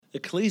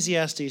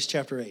Ecclesiastes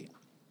chapter 8.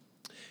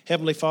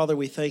 Heavenly Father,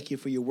 we thank you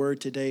for your word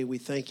today. We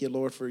thank you,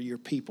 Lord, for your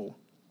people.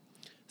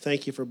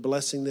 Thank you for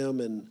blessing them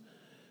and,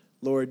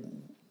 Lord,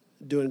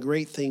 doing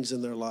great things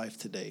in their life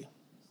today.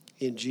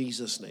 In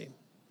Jesus' name.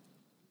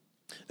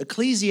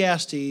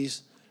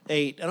 Ecclesiastes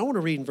 8, and I want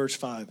to read in verse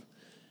 5.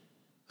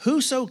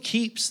 Whoso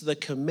keeps the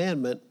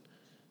commandment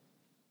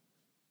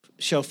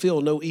shall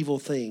feel no evil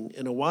thing,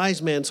 and a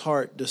wise man's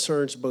heart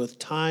discerns both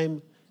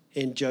time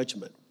and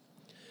judgment.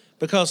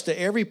 Because to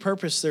every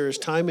purpose there is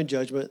time and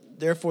judgment,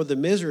 therefore the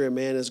misery of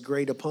man is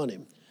great upon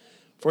him.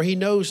 For he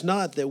knows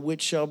not that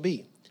which shall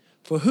be.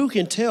 For who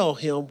can tell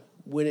him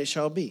when it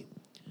shall be?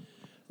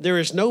 There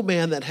is no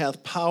man that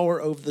hath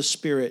power over the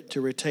Spirit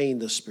to retain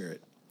the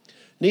Spirit.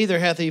 Neither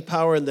hath he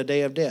power in the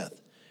day of death.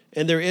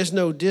 And there is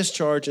no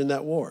discharge in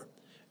that war.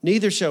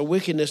 Neither shall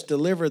wickedness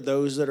deliver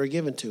those that are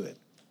given to it.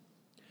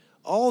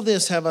 All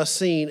this have I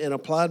seen and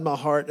applied my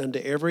heart unto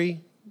every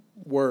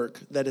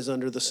work that is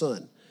under the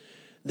sun.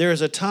 There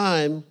is a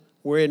time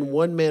wherein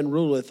one man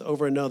ruleth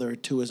over another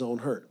to his own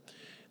hurt.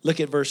 Look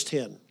at verse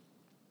 10.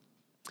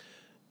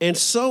 And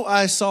so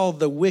I saw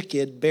the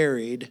wicked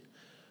buried,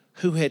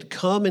 who had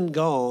come and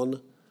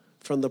gone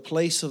from the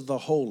place of the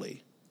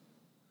holy,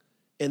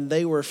 and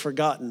they were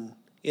forgotten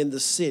in the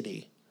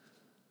city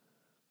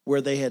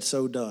where they had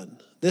so done.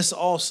 This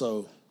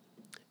also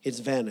is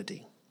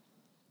vanity.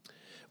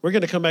 We're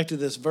going to come back to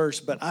this verse,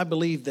 but I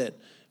believe that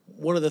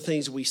one of the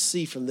things we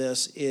see from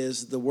this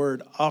is the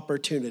word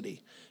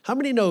opportunity. How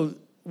many know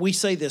we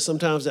say this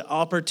sometimes, that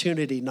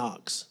opportunity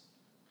knocks?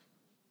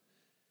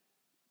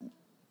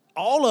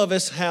 All of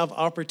us have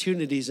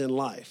opportunities in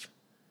life.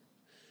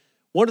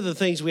 One of the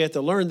things we have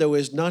to learn, though,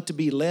 is not to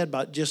be led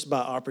by just by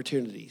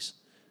opportunities.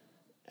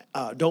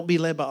 Don't be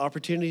led by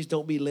opportunities.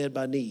 Don't be led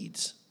by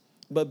needs,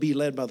 but be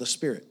led by the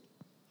Spirit.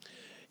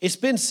 It's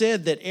been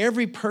said that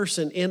every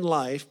person in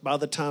life, by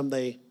the time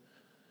they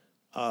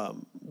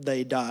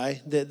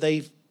die, that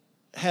they've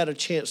had a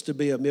chance to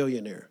be a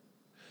millionaire.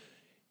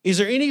 Is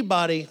there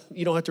anybody,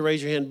 you don't have to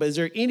raise your hand, but is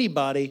there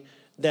anybody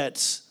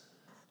that's,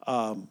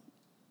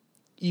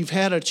 you've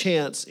had a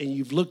chance and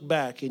you've looked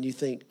back and you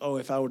think, oh,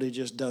 if I would have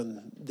just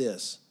done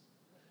this?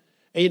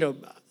 And, you know,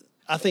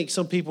 I think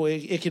some people,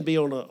 it can be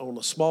on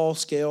a small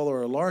scale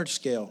or a large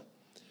scale,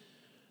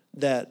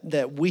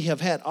 that we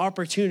have had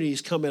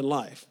opportunities come in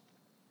life.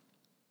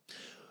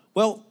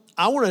 Well,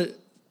 I want to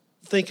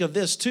think of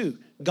this too.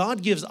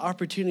 God gives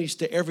opportunities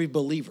to every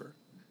believer.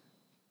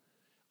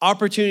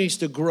 Opportunities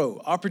to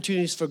grow,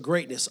 opportunities for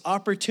greatness,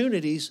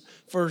 opportunities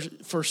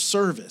for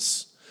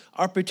service,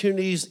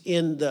 opportunities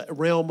in the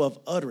realm of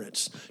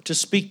utterance, to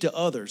speak to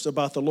others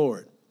about the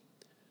Lord,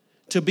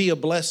 to be a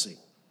blessing.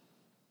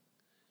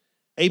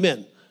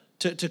 Amen.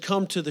 To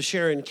come to the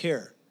share and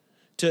care,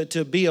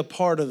 to be a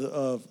part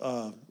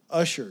of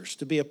ushers,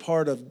 to be a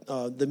part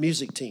of the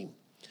music team.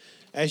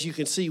 As you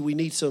can see,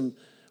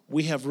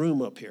 we have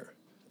room up here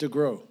to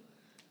grow.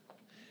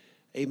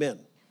 Amen.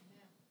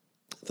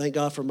 Thank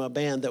God for my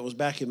band that was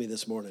backing me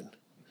this morning.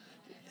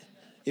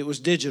 It was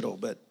digital,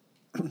 but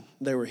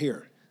they were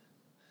here.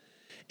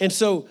 And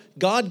so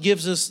God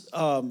gives us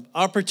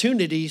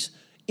opportunities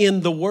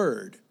in the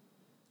Word.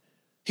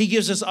 He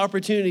gives us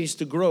opportunities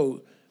to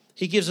grow.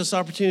 He gives us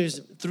opportunities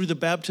through the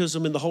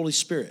baptism in the Holy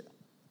Spirit.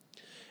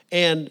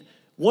 And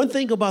one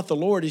thing about the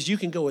Lord is you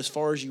can go as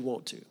far as you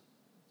want to.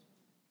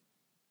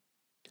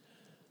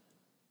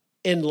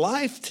 In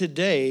life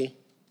today,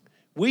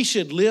 we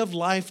should live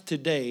life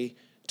today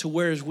to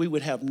where we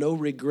would have no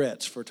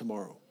regrets for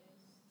tomorrow.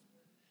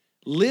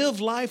 Live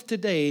life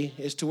today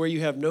as to where you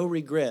have no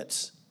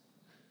regrets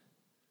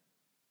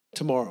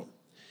tomorrow.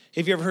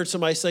 Have you ever heard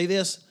somebody say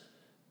this?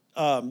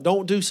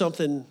 Don't do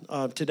something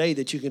today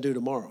that you can do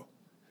tomorrow.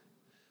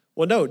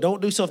 Well, no, don't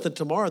do something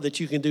tomorrow that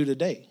you can do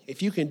today.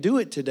 If you can do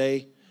it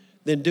today,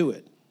 then do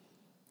it.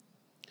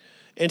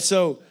 And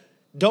so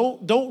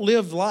don't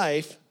live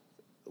life,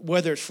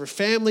 whether it's for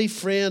family,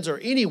 friends, or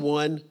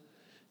anyone,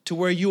 to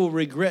where you will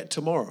regret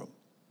tomorrow.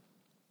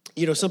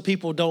 You know, some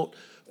people don't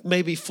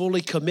maybe fully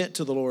commit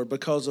to the Lord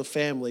because of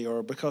family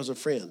or because of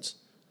friends.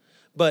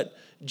 But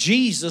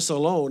Jesus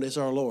alone is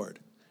our Lord.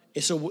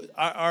 And so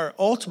our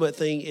ultimate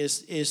thing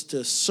is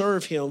to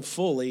serve him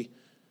fully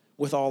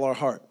with all our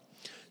heart.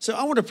 So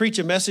I want to preach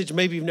a message,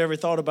 maybe you've never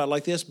thought about it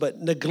like this,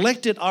 but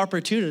neglected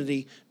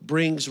opportunity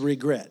brings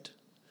regret.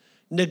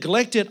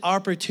 Neglected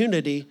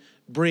opportunity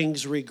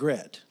brings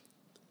regret.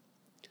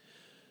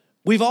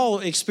 We've all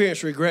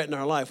experienced regret in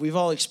our life. We've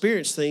all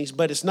experienced things,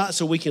 but it's not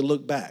so we can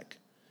look back.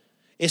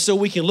 It's so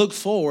we can look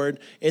forward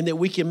and that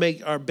we can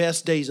make our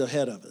best days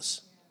ahead of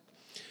us.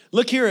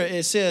 Look here,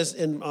 it says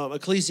in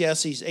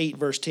Ecclesiastes 8,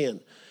 verse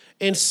 10,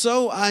 and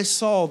so I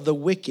saw the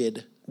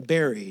wicked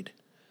buried,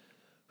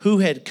 who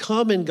had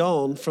come and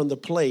gone from the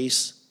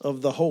place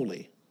of the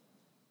holy,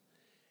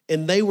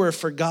 and they were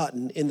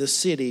forgotten in the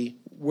city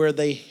where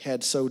they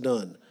had so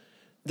done.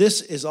 This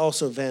is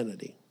also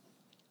vanity.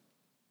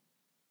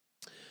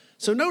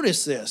 So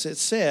notice this. It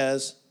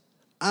says,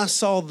 I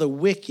saw the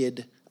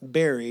wicked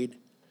buried,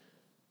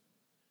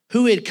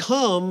 who had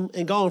come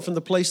and gone from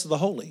the place of the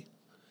holy.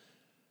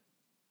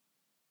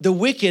 The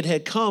wicked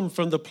had come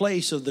from the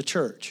place of the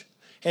church,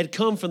 had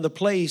come from the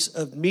place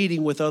of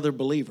meeting with other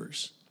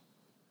believers.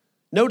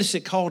 Notice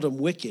it called them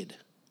wicked.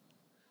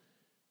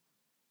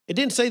 It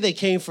didn't say they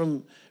came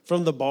from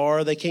the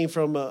bar. They came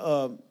from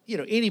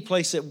any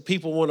place that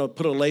people want to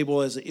put a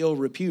label as an ill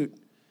repute.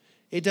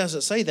 It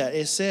doesn't say that.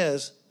 It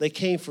says they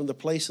came from the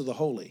place of the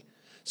holy.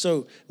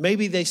 So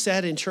maybe they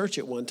sat in church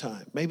at one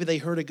time. Maybe they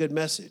heard a good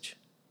message,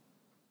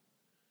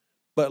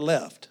 but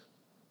left.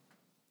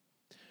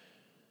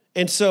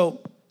 And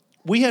so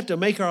we have to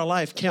make our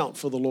life count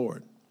for the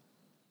Lord.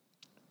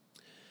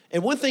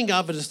 And one thing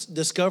I've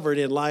discovered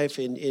in life,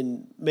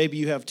 and maybe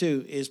you have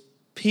too, is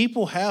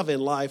people have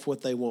in life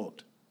what they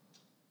want.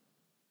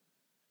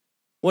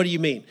 What do you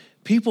mean?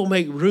 People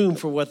make room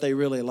for what they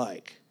really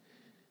like.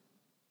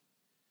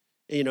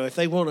 You know, if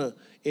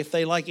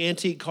they like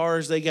antique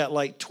cars, they got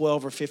like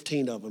 12 or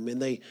 15 of them,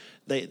 and they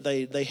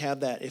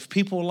have that. If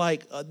people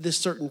like this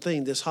certain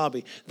thing, this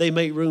hobby, they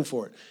make room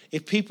for it.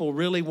 If people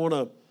really want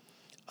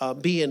to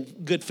be in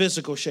good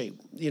physical shape,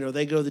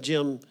 they go to the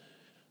gym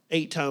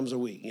 8 times a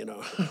week.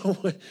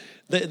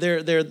 They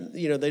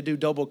do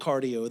double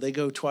cardio. They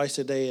go twice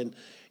a day, and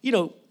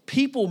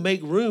people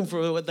make room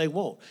for what they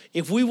want.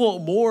 If we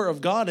want more of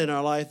God in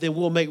our life, then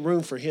we'll make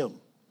room for Him.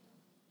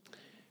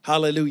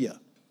 Hallelujah.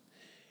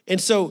 And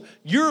so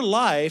your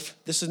life,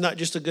 this is not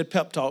just a good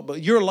pep talk,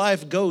 but your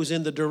life goes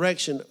in the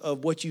direction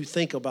of what you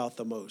think about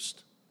the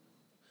most.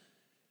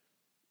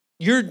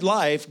 Your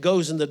life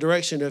goes in the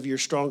direction of your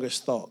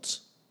strongest thoughts.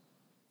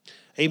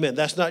 Amen.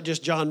 That's not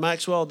just John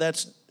Maxwell.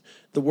 That's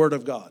the Word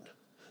of God.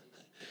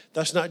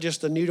 That's not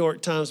just a New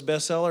York Times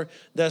bestseller.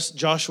 That's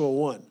Joshua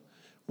 1.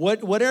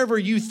 Whatever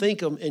you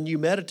think of and you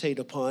meditate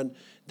upon,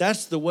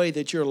 that's the way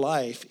that your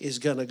life is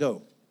going to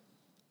go.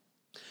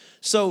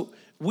 So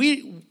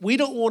we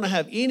don't want to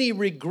have any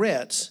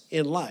regrets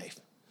in life.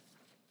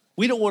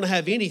 We don't want to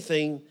have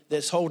anything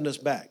that's holding us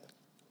back.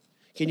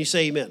 Can you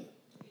say amen?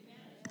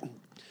 Amen.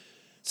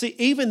 See,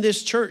 even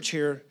this church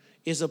here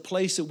is a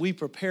place that we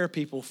prepare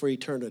people for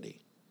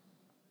eternity.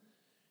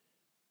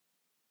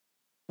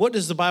 What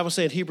does the Bible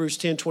say in Hebrews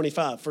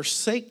 10:25?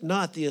 Forsake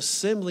not the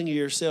assembling of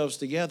yourselves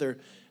together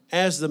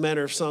as the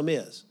manner of some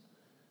is.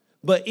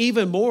 But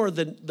even more,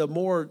 the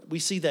more we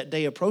see that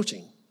day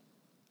approaching.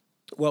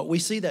 Well, we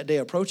see that day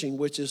approaching,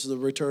 which is the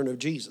return of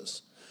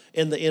Jesus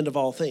and the end of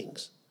all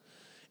things.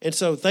 And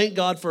so thank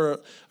God for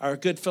our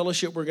good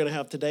fellowship we're going to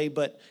have today.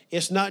 But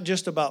it's not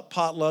just about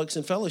potlucks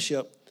and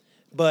fellowship,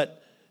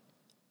 but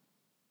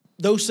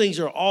those things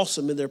are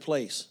awesome in their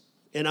place.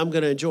 And I'm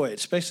going to enjoy it,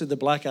 especially the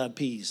black-eyed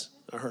peas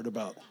I heard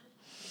about.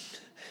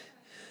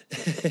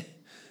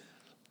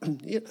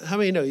 How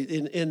many know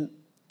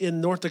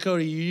in North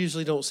Dakota, you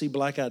usually don't see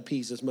black-eyed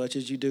peas as much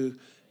as you do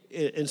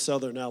in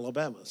southern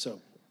Alabama. So,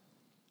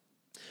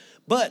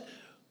 but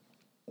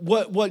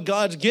what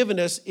God's given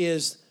us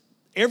is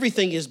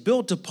everything is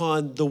built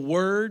upon the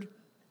Word,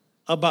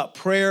 about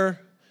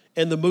prayer,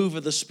 and the move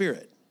of the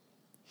Spirit.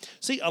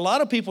 See, a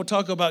lot of people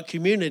talk about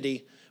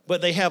community,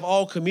 but they have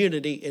all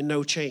community and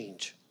no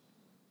change.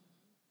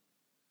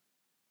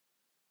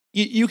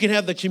 You can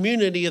have the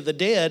community of the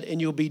dead and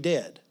you'll be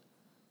dead.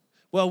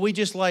 Well, we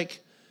just like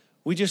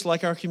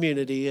our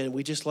community and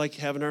we just like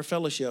having our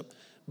fellowship,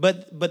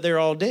 but they're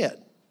all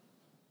dead.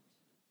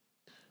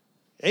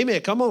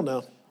 Amen. Come on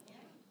now.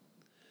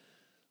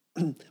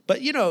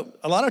 But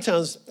a lot of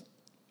times,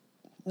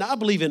 now I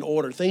believe in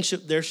order.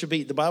 There should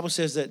be. The Bible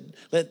says that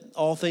let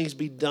all things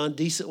be done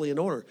decently in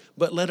order,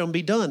 but let them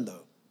be done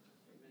though.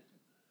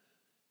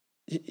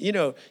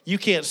 You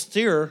can't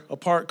steer a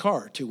parked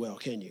car too well,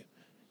 can you?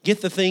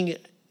 Get the thing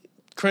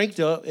cranked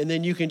up, and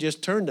then you can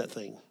just turn that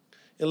thing.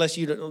 Unless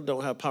you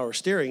don't have power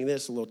steering,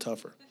 that's a little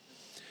tougher.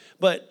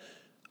 But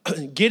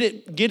get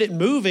it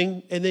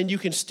moving, and then you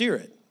can steer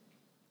it.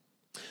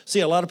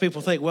 See, a lot of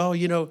people think, well,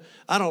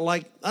 I don't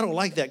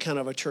like that kind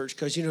of a church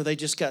because they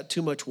just got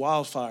too much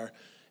wildfire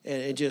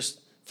and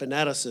just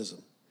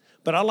fanaticism.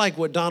 But I like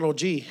what Donald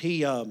G.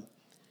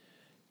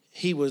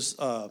 He was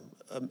a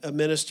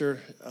minister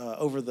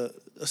over the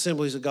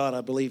Assemblies of God,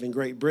 I believe, in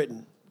Great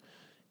Britain,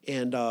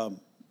 and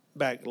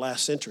back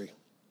last century,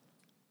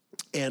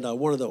 and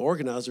one of the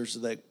organizers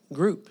of that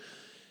group.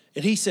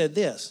 And he said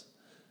this.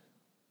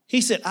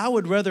 He said, I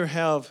would rather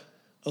have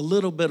a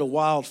little bit of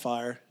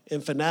wildfire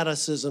and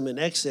fanaticism and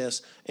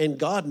excess and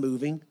God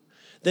moving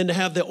than to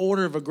have the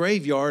order of a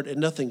graveyard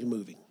and nothing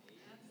moving.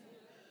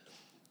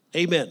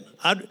 Amen.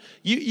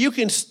 You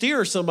can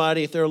steer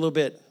somebody if they're a little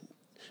bit,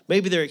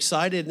 maybe they're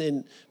excited,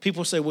 and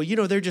people say, well,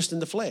 they're just in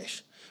the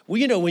flesh.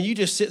 Well, when you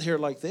just sit here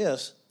like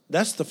this,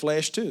 that's the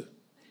flesh too.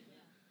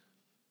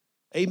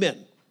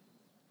 Amen.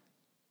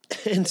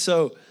 And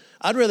so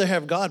I'd rather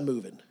have God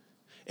moving.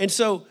 And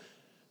so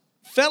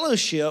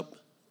fellowship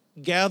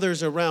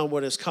gathers around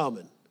what is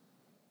common.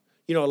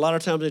 A lot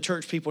of times in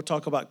church people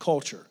talk about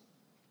culture.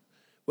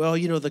 Well,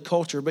 the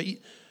culture, but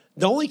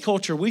the only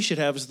culture we should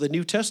have is the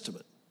New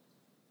Testament.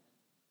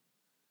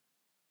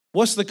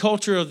 What's the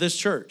culture of this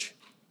church?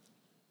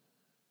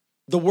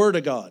 The Word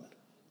of God,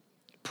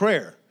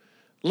 prayer,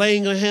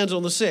 laying hands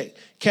on the sick,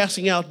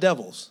 casting out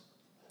devils.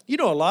 You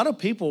know, a lot of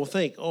people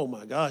think, oh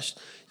my gosh,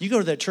 you go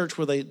to that church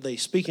where they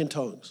speak in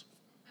tongues.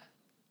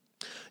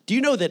 Do you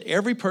know that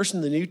every person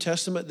in the New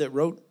Testament that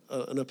wrote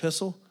an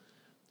epistle,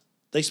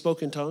 they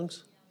spoke in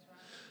tongues?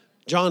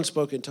 John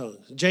spoke in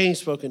tongues. James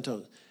spoke in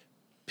tongues.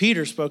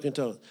 Peter spoke in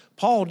tongues.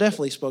 Paul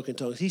definitely spoke in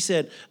tongues. He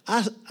said,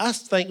 I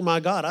thank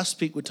my God, I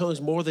speak with tongues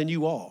more than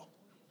you all.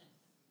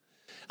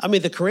 I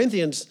mean, the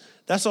Corinthians,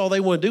 that's all they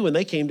wanted to do when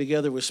they came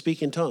together was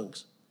speak in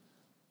tongues.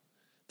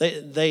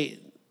 They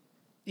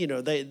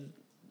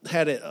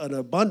had an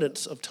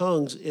abundance of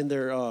tongues in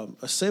their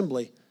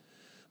assembly.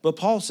 But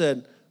Paul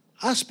said,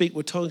 I speak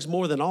with tongues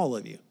more than all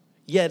of you,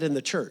 yet in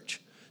the church.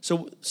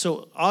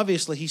 So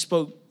obviously he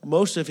spoke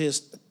most of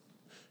his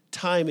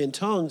time in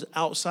tongues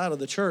outside of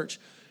the church.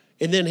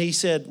 And then he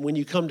said, when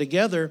you come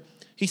together,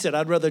 he said,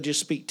 I'd rather just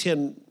speak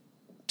 10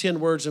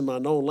 words in my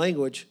known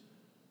language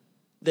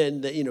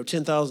than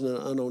 10,000 in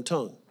an unknown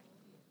tongue.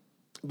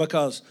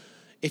 Because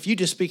if you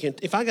just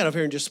if I got up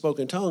here and just spoke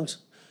in tongues,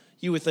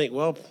 you would think,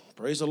 well,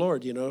 praise the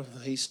Lord,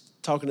 he's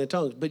talking in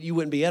tongues, but you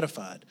wouldn't be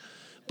edified.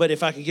 But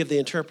if I could give the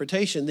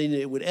interpretation, then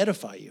it would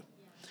edify you.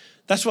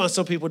 That's why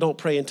some people don't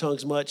pray in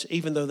tongues much,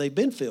 even though they've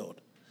been filled.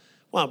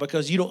 Why?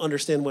 Because you don't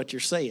understand what you're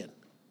saying.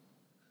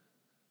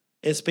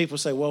 And so people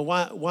say, well,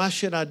 why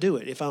should I do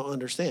it if I don't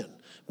understand?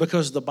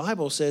 Because the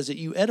Bible says that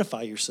you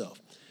edify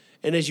yourself.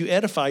 And as you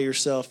edify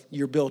yourself,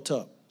 you're built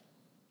up.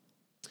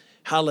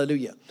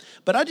 Hallelujah.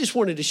 But I just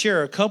wanted to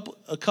share a couple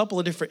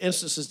of different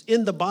instances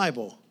in the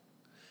Bible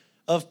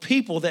of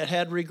people that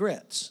had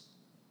regrets.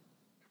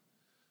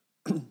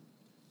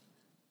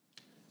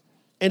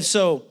 And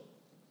so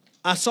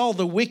I saw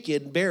the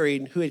wicked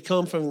buried who had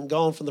gone from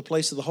the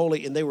place of the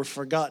holy, and they were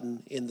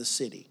forgotten in the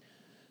city.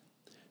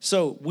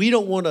 So we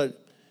don't want to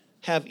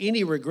have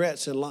any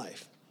regrets in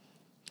life.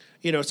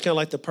 It's kind of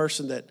like the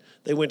person that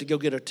they went to go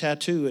get a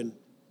tattoo, and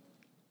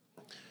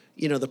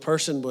the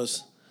person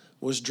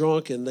was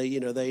drunk, and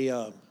they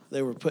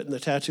were putting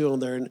the tattoo on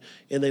there,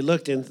 and they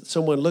looked, and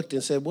someone looked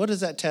and said, "What does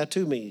that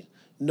tattoo mean?"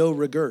 No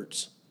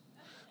regrets.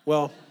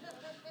 Well,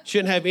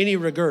 shouldn't have any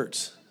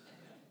regrets.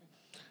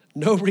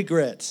 No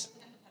regrets.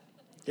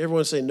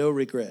 Everyone say no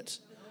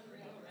regrets.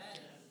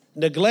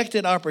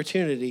 Neglected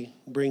opportunity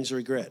brings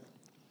regret.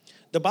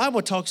 The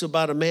Bible talks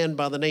about a man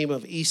by the name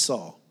of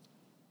Esau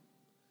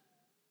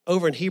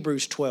over in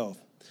Hebrews 12.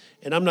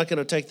 And I'm not going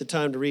to take the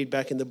time to read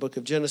back in the book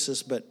of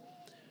Genesis, but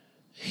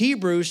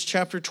Hebrews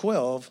chapter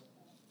 12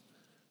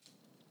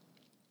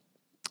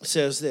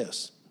 says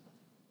this.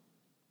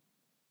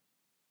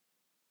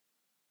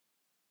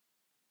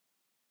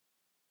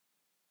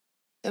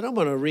 And I'm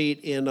going to read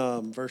in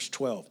verse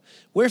 12.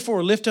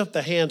 Wherefore lift up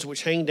the hands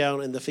which hang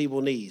down and the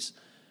feeble knees.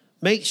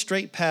 Make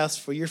straight paths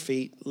for your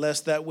feet,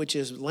 lest that which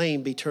is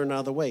lame be turned out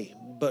of the way,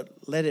 but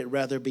let it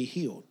rather be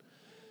healed.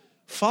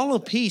 Follow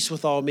peace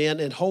with all men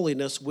and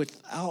holiness,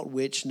 without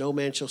which no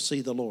man shall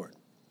see the Lord.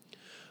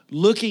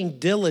 Looking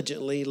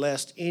diligently,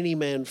 lest any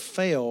man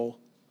fail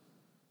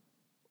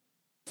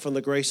from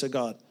the grace of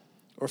God,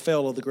 or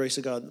fail of the grace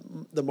of God.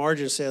 The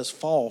margin says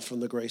fall from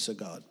the grace of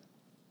God.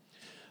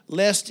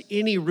 Lest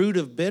any root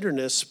of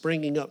bitterness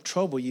springing up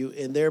trouble you,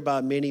 and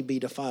thereby many be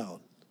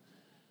defiled.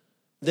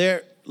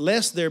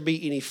 Lest there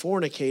be any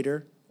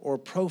fornicator or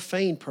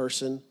profane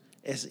person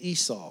as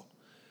Esau,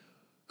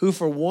 who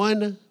for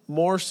one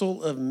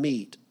morsel of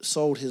meat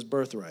sold his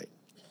birthright.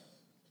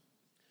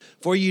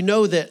 For you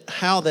know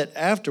how that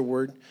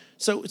afterward.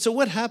 So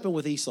what happened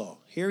with Esau?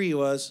 Here he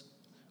was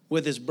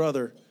with his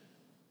brother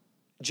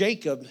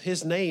Jacob.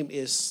 His name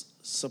is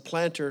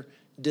supplanter,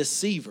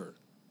 deceiver.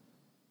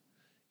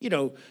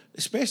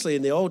 Especially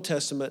in the Old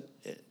Testament,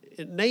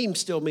 names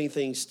still mean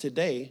things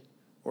today,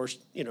 or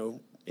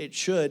it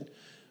should.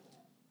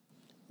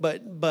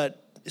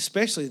 But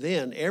especially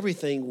then,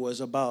 everything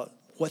was about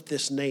what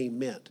this name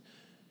meant.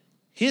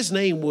 His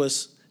name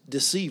was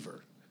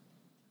deceiver.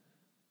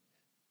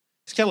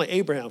 It's kind of like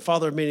Abraham,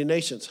 father of many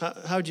nations.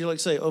 How would you like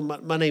to say, oh,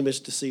 my name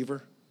is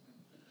deceiver?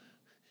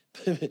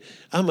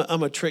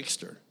 I'm a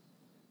trickster.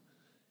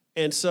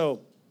 And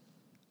so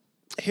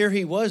here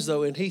he was,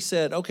 though, and he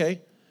said,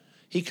 okay,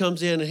 he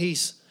comes in and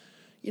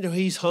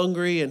he's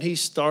hungry and he's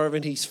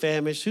starving, he's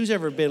famished. Who's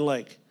ever been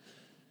like,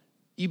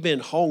 you've been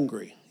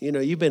hungry?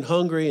 You've been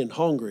hungry and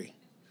hungry.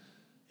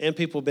 And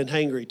people have been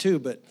hangry too,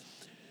 but,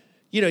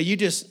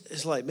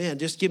 it's like, man,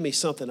 just give me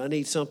something. I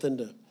need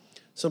something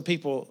some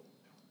people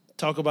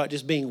talk about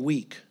just being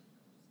weak.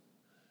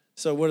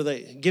 So what do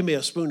they, give me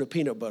a spoon of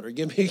peanut butter.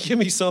 Give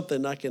me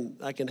something I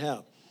can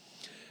have.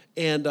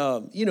 And,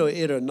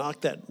 it'll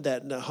knock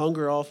that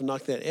hunger off and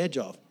knock that edge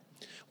off.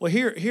 Well,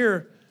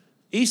 here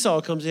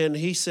Esau comes in and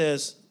he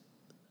says,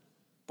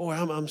 boy,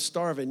 I'm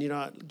starving.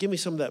 Give me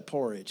some of that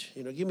porridge.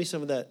 Give me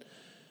some of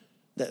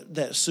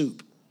that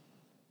soup.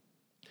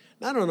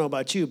 Now, I don't know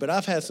about you, but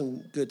I've had some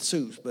good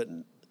soups. But,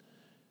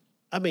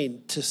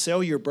 to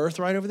sell your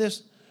birthright over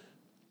this?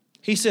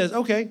 He says,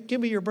 okay, give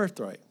me your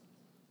birthright.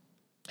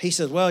 He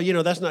says, well,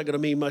 that's not going to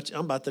mean much.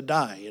 I'm about to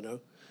die,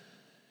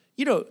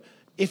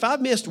 if I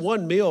missed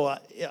one meal,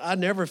 I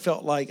never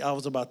felt like I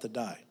was about to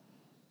die.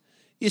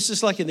 It's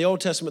just like in the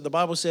Old Testament, the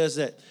Bible says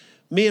that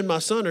me and my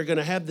son are going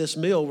to have this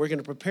meal. We're going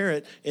to prepare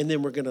it, and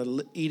then we're going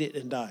to eat it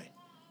and die.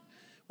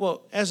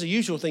 Well, as a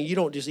usual thing, you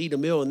don't just eat a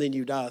meal and then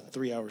you die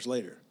 3 hours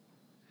later.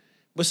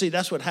 But see,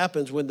 that's what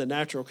happens when the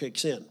natural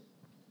kicks in.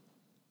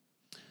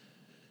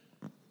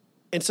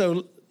 And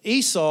so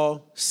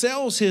Esau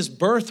sells his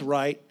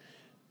birthright,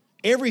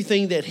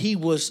 everything that he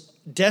was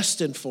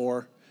destined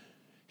for,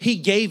 he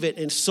gave it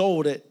and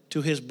sold it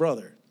to his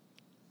brother.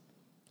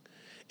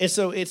 And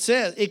so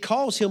it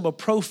calls him a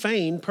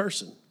profane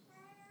person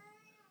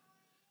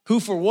who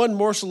for one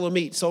morsel of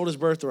meat sold his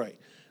birthright.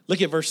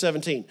 Look at verse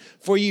 17.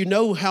 For you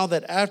know how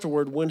that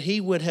afterward, when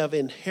he would have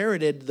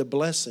inherited the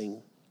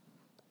blessing,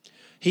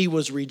 he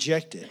was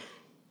rejected.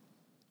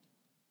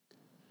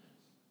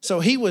 So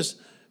he was,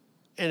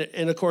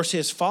 and of course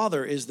his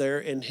father is there,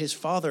 and his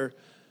father,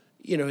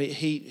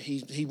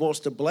 he wants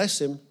to bless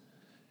him.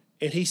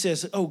 And he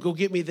says, oh, go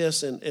get me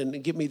this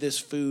and get me this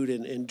food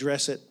and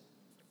dress it.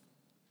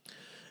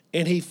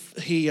 And he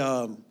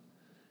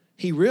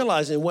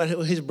realized, and what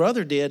his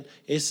brother did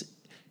is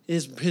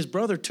his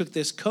brother took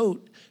this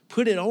coat,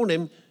 put it on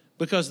him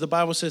because the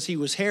Bible says he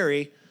was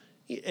hairy.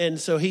 And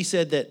so he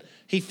said that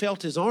he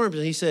felt his arms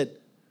and he said,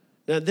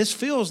 now this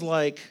feels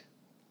like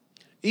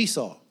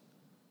Esau,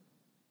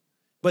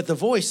 but the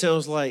voice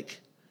sounds like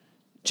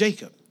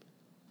Jacob.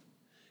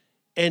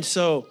 And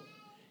so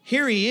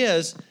here he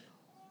is,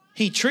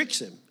 he tricks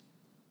him.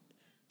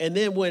 And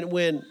then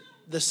when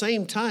the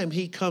same time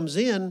he comes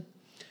in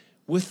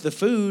with the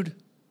food,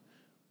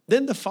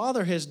 then the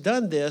father has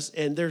done this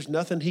and there's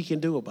nothing he can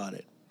do about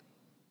it.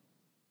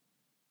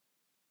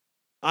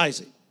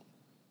 Isaac.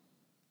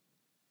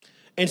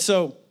 And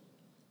so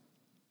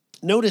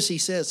notice he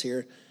says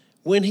here,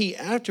 when he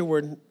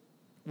afterward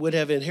would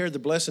have inherited the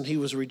blessing, he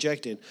was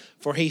rejected,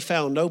 for he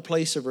found no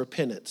place of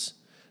repentance,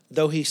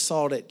 though he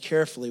sought it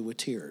carefully with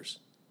tears.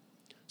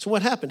 So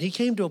what happened? He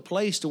came to a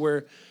place to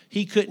where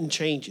he couldn't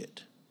change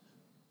it.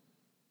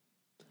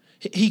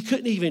 He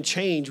couldn't even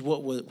change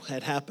what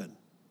had happened.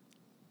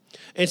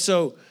 And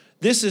so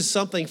this is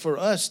something for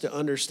us to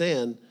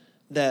understand,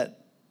 that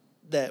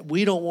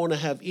we don't want to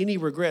have any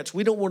regrets.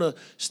 We don't want to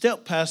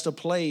step past a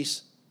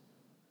place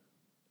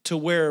to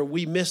where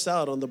we miss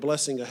out on the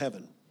blessing of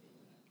heaven.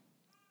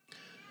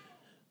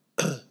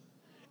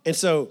 And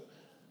so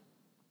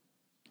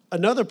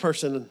another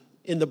person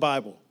in the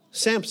Bible,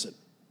 Samson.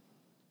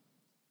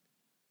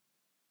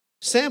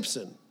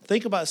 Samson,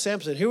 think about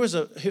Samson. He was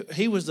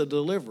a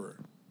deliverer,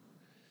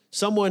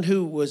 someone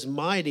who was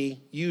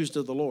mighty, used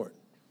of the Lord.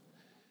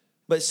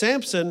 But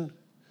Samson,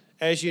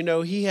 as you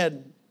know, he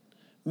had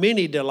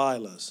many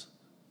Delilahs.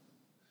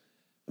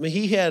 I mean,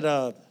 he had,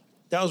 that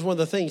was one of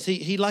the things.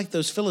 He liked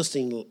those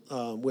Philistine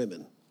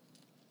women.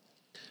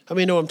 How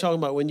many know what I'm talking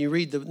about when you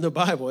read the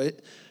Bible?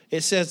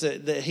 It says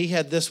that he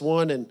had this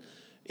one. And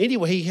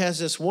anyway, he has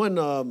this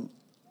one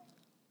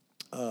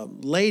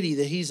lady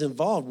that he's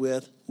involved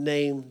with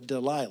named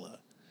Delilah.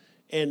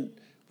 And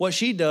what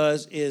she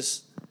does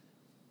is,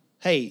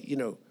 hey,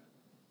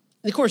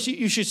 and of course,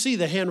 you should see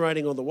the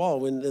handwriting on the wall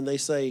when they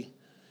say,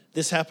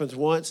 this happens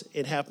once,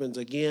 it happens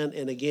again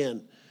and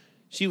again.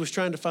 She was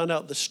trying to find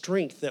out the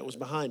strength that was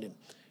behind him.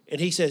 And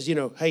he says,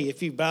 hey,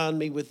 if you bound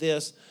me with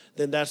this,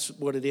 then that's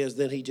what it is.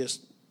 Then he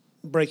just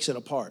breaks it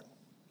apart.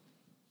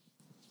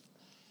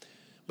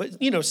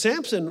 But,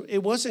 Samson,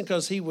 it wasn't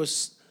because he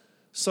was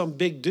some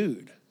big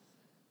dude.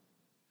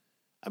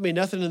 I mean,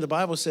 nothing in the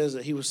Bible says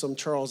that he was some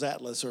Charles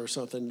Atlas or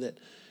something,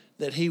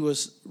 that he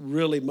was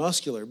really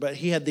muscular, but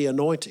he had the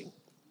anointing.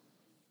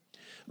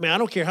 I mean, I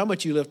don't care how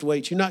much you lift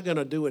weights. You're not going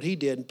to do what he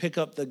did and pick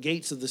up the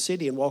gates of the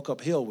city and walk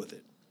uphill with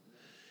it.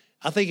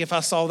 I think if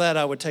I saw that,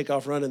 I would take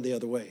off running the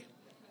other way.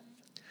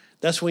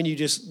 That's when you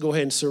just go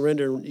ahead and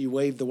surrender and you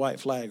wave the white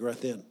flag right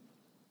then.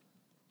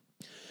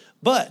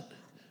 But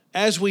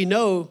as we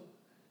know,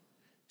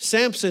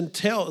 Samson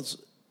tells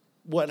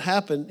what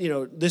happened,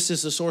 this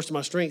is the source of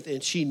my strength,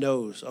 and she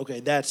knows,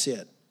 okay, that's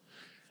it.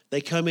 They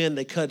come in,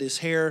 they cut his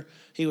hair.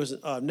 He was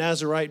a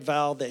Nazirite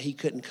vow that he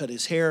couldn't cut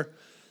his hair.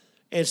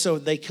 And so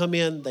they come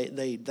in,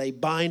 they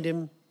bind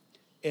him,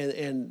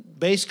 and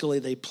basically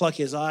they pluck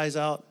his eyes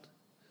out.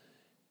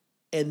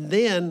 And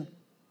then,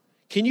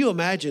 can you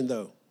imagine,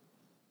 though,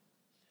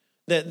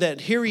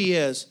 that here he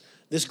is,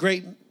 this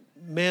great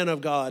man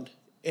of God,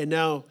 and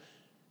now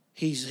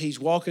he's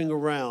walking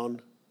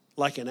around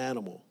like an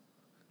animal,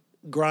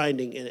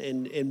 grinding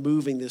and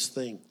moving this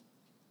thing.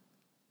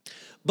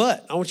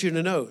 But I want you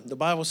to know, the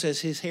Bible says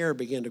his hair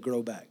began to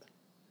grow back.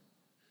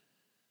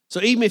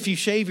 So even if you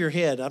shave your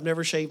head, I've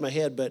never shaved my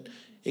head, but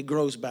it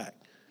grows back.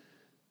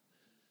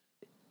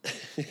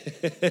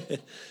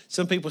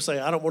 Some people say,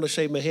 I don't want to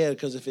shave my head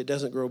because if it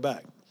doesn't grow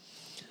back.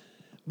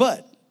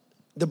 But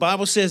the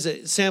Bible says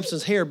that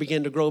Samson's hair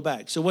began to grow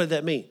back. So what did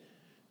that mean?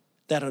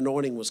 That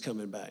anointing was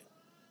coming back.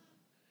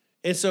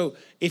 And so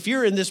if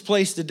you're in this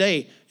place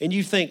today and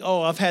you think,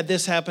 oh, I've had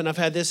this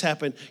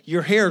happen,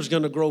 your hair is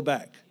going to grow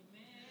back.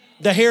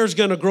 The hair is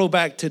going to grow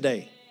back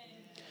today.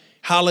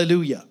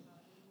 Hallelujah.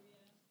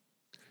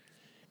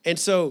 And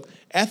so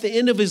at the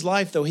end of his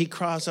life, though, he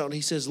cries out and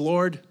he says,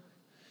 Lord,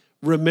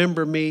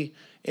 remember me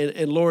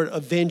and Lord,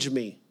 avenge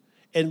me.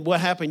 And what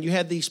happened? You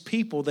had these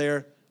people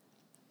there.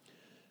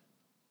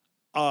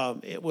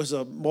 It was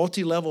a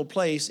multi-level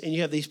place, and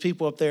you have these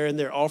people up there, and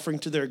they're offering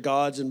to their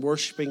gods and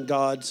worshiping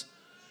gods.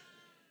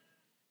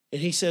 And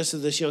he says to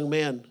this young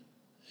man,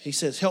 he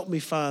says, help me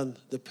find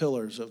the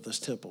pillars of this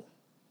temple,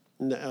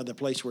 the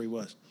place where he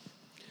was.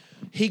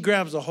 He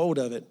grabs a hold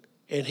of it,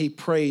 and he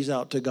prays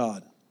out to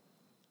God.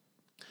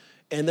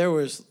 And it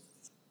was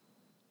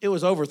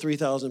over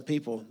 3,000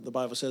 people, the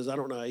Bible says. I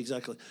don't know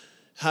exactly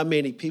how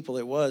many people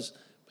it was.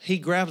 He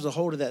grabs a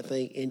hold of that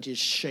thing and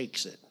just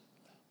shakes it.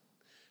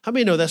 How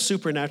many know that's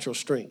supernatural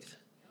strength?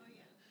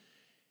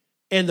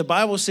 And the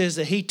Bible says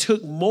that he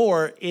took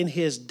more in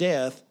his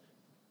death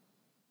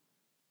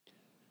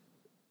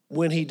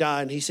when he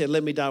died. And he said,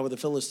 let me die with the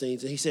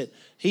Philistines. And he said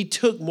he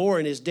took more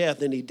in his death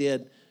than he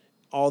did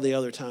all the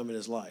other time in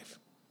his life.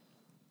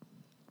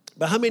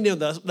 But how many know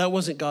that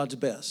wasn't God's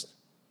best?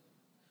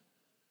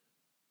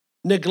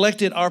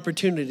 Neglected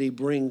opportunity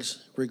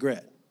brings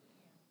regret.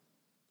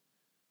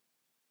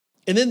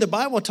 And then the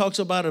Bible talks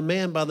about a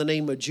man by the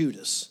name of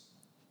Judas.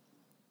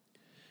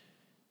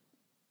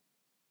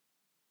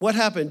 What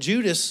happened?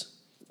 Judas,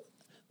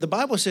 the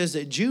Bible says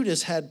that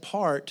Judas had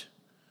part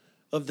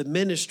of the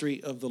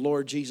ministry of the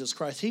Lord Jesus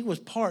Christ. He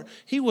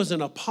was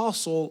an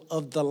apostle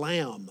of the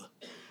Lamb.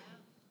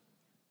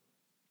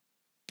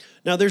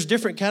 Now, there's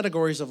different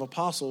categories of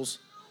apostles.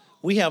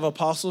 We have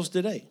apostles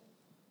today.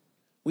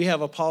 We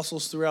have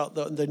apostles throughout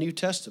the New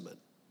Testament.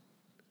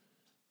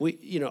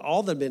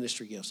 All the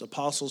ministry gifts,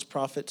 apostles,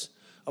 prophets.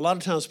 A lot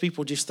of times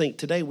people just think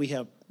today we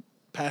have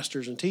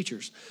pastors and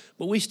teachers,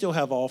 but we still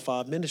have all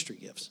 5 ministry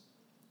gifts.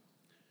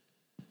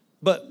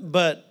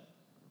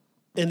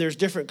 And there's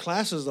different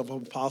classes of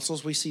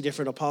apostles. We see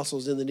different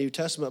apostles in the New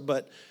Testament,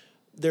 but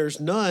there's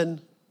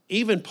none,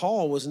 even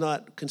Paul was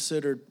not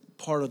considered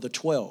part of the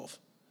 12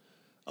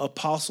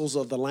 apostles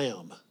of the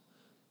Lamb.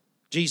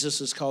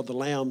 Jesus is called the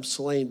Lamb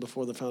slain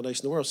before the foundation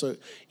of the world. So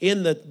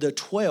in the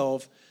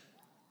 12,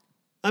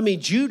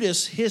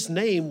 Judas, his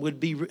name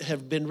would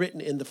have been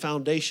written in the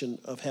foundation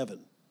of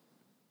heaven.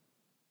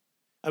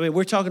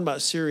 We're talking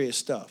about serious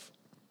stuff.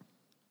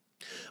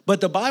 But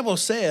the Bible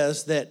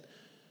says that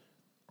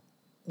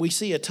we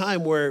see a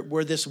time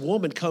where this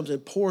woman comes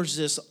and pours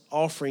this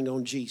offering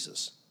on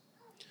Jesus.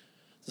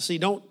 So see,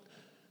 don't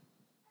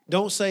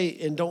say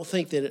and don't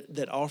think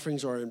that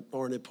offerings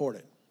aren't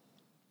important.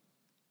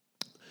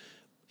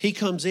 He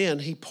comes in,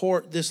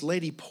 this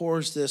lady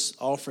pours this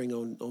offering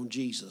on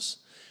Jesus.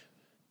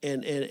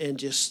 And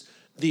just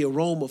the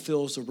aroma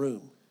fills the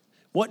room.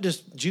 What does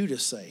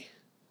Judas say?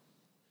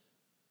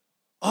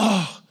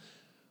 Oh,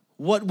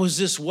 what was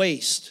this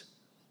waste?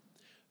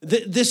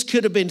 This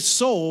could have been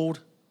sold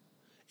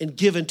and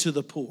given to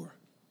the poor.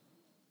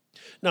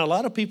 Now, a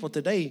lot of people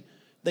today,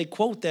 they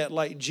quote that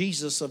like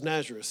Jesus of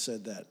Nazareth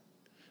said that.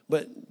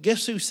 But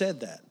guess who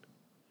said that?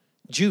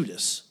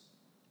 Judas.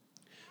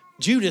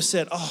 Judas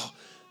said, oh,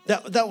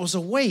 that was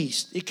a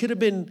waste. It could have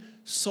been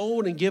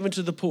sold and given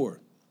to the poor.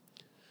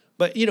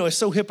 But, it's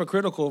so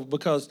hypocritical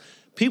because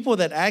people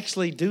that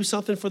actually do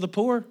something for the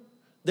poor,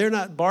 they're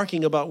not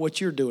barking about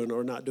what you're doing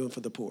or not doing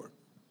for the poor.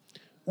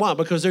 Why?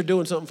 Because they're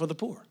doing something for the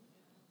poor.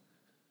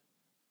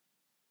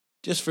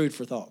 Just food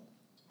for thought.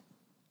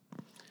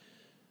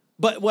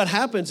 But what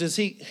happens is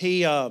he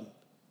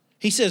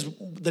says,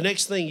 the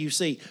next thing you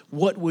see,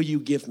 what will you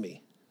give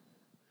me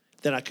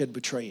that I could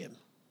betray him?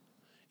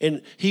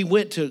 And he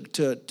went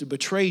to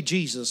betray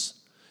Jesus,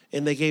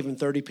 and they gave him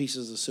 30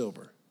 pieces of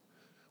silver.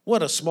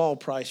 What a small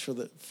price for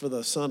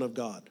the Son of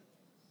God.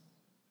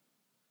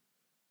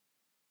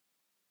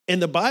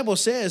 And the Bible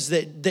says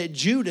that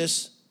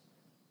Judas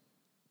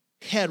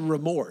had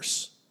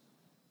remorse.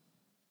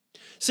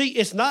 See,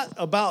 it's not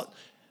about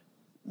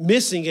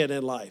missing it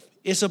in life.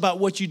 It's about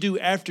what you do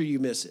after you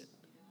miss it.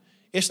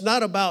 It's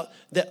not about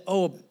that,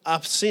 oh,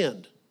 I've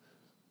sinned.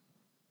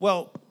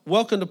 Well,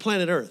 welcome to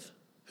planet Earth.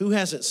 Who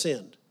hasn't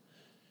sinned?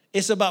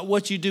 It's about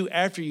what you do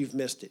after you've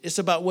missed it. It's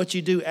about what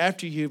you do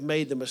after you've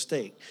made the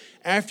mistake,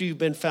 after you've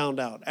been found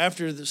out,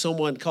 after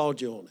someone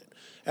called you on it,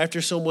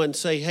 after someone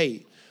say,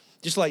 hey,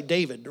 just like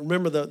David.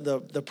 Remember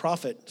the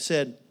prophet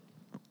said,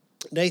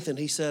 Nathan,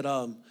 he said,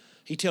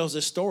 he tells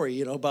this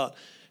story, about,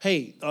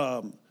 hey,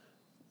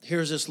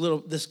 here's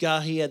this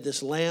guy, he had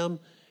this lamb,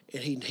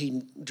 and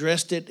he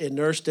dressed it and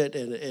nursed it,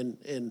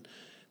 and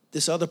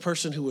this other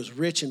person who was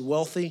rich and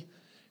wealthy,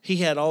 he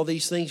had all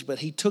these things, but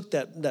he took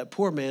that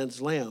poor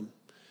man's lamb.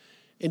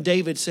 And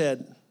David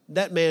said,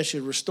 that man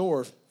should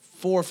restore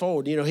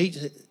fourfold.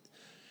 The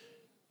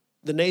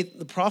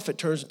prophet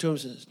turns to him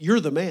and says, you're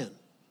the man.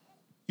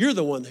 You're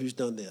the one who's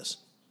done this.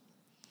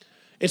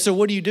 And so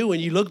what do you do when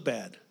you look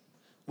bad?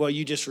 Well,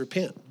 you just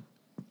repent.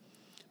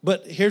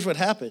 But here's what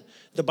happened.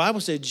 The Bible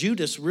said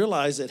Judas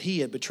realized that he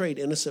had betrayed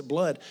innocent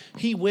blood.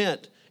 He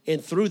went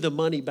and threw the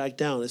money back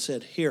down and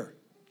said, here.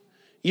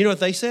 You know what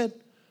they said?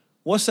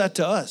 What's that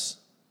to us?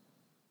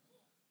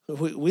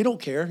 We don't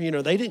care.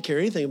 They didn't care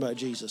anything about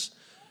Jesus.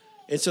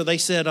 And so they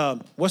said,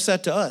 what's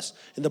that to us?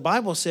 And the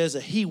Bible says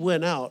that he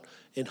went out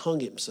and hung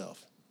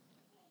himself.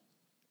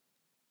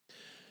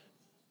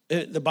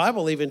 The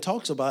Bible even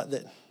talks about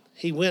that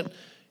he went,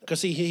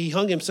 because he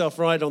hung himself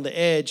right on the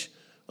edge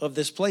of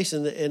this place,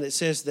 and it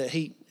says that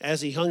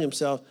as he hung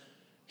himself,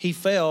 he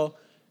fell,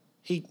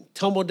 he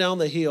tumbled down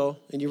the hill,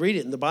 and you read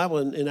it in the Bible,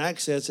 in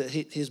Acts says that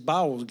his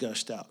bowels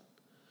gushed out.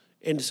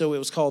 And so it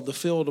was called the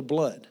field of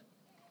blood.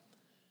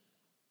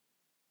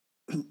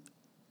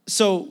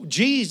 So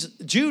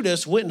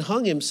Judas went and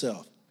hung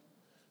himself.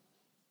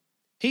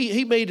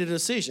 He made a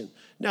decision.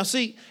 Now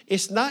see,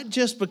 it's not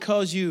just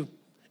because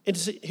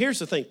here's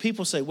the thing.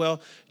 People say, well,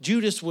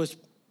 Judas was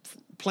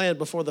planned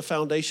before the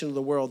foundation of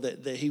the world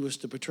that he was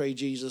to betray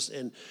Jesus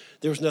and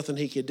there was nothing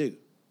he could do.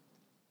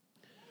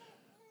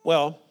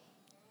 Well,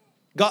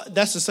 God,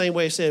 that's the same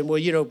way of saying,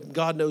 well,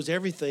 God knows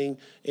everything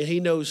and he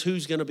knows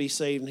who's going to be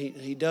saved and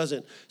he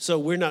doesn't. So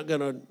we're not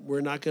going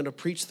to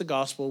preach the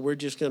gospel. We're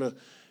just going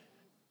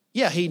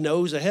to, he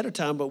knows ahead of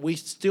time, but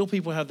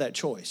people have that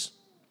choice.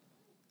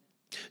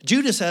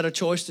 Judas had a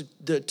choice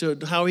to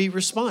how he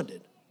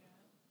responded.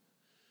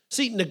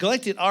 See,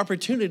 neglected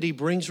opportunity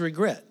brings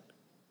regret.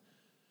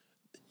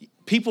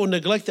 People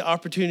neglect the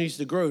opportunities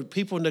to grow.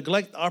 People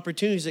neglect the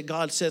opportunities that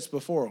God sets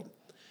before them.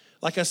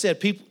 Like I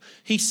said,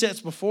 he sets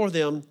before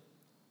them,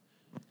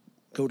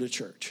 go to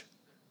church,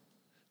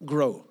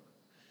 grow,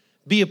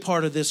 be a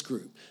part of this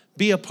group,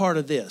 be a part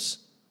of this.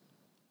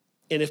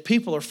 And if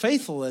people are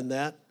faithful in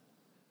that,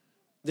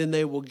 then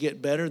they will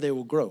get better, they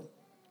will grow.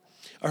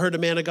 I heard a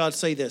man of God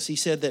say this. He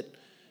said that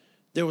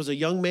there was a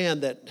young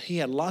man that he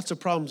had lots of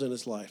problems in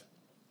his life.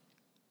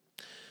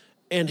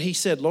 And he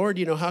said, Lord,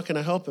 how can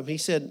I help him? He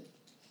said,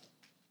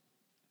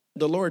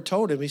 the Lord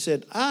told him, he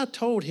said, I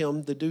told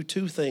him to do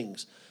two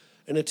things.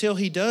 And until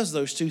he does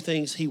those two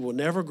things, he will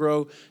never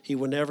grow. He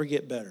will never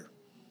get better.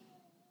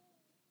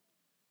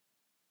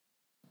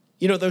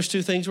 You know what those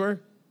two things were?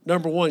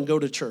 Number one, go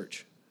to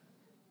church.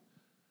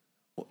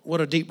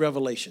 What a deep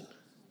revelation.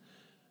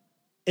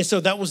 And so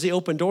that was the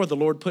open door the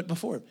Lord put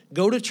before him.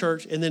 Go to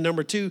church. And then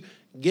number two,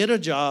 get a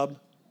job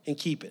and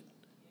keep it.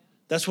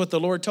 That's what the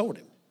Lord told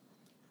him.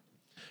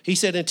 He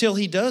said until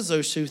he does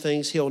those two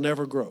things, he'll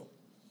never grow.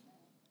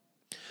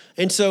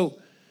 And so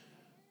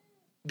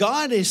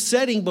God is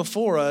setting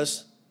before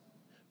us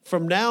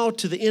from now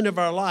to the end of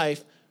our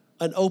life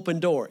an open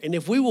door. And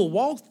if we will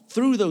walk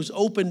through those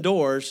open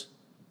doors,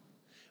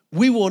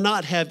 we will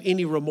not have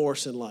any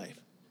remorse in life.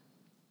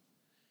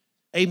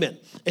 Amen.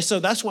 And so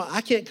that's why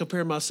I can't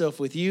compare myself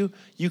with you.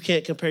 You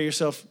can't compare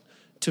yourself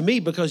to me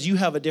because you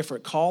have a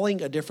different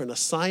calling, a different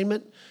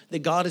assignment that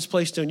God has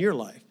placed on your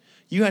life.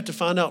 You have to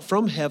find out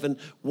from heaven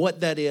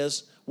what that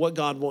is, what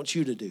God wants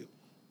you to do.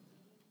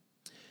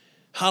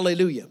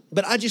 Hallelujah.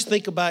 But I just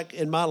think back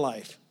in my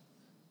life,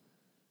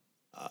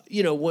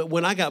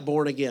 when I got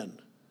born again,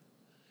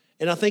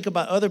 and I think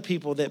about other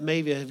people that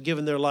maybe have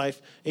given their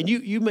life, and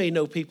you may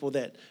know people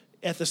that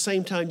at the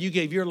same time you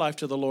gave your life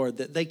to the Lord,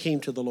 that they came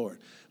to the Lord.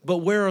 But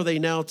where are they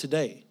now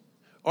today?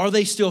 Are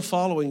they still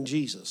following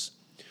Jesus?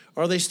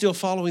 Are they still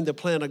following the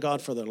plan of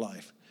God for their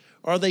life?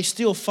 Are they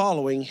still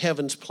following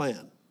heaven's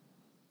plan?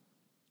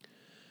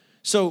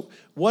 So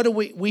what do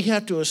we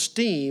have to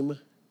esteem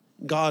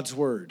God's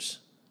words.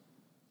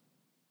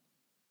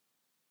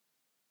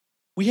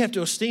 We have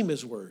to esteem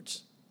his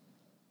words.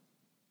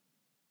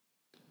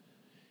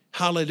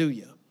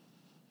 Hallelujah.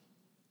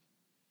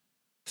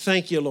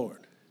 Thank you, Lord.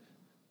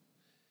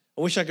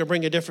 I wish I could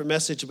bring a different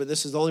message, but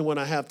this is the only one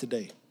I have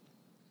today.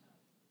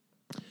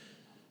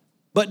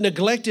 But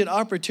neglected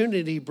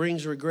opportunity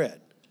brings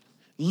regret.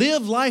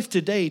 Live life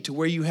today to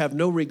where you have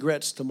no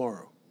regrets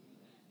tomorrow.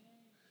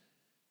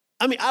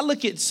 I mean, I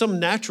look at some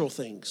natural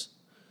things.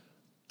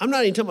 I'm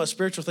not even talking about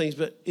spiritual things,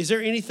 but is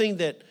there anything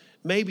that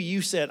maybe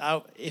you said,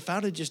 if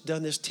I'd have just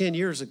done this 10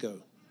 years ago?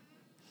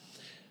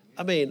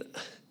 I mean,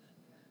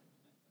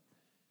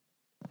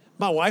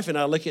 my wife and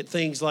I look at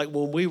things like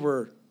when we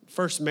were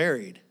first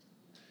married,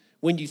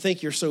 when you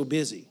think you're so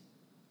busy.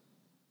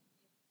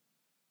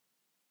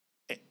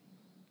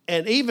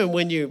 And even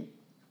when you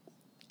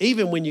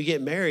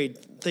get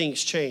married,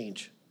 things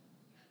change.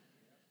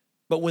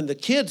 But when the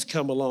kids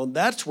come along,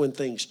 that's when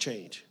things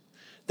change.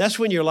 That's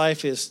when your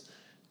life is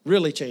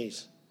really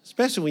changed,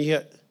 especially when you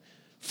hit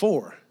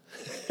 4.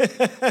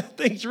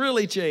 Things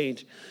really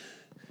change.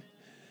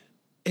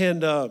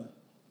 And, and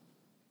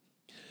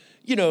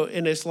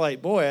it's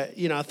like, boy,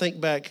 I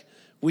think back,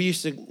 we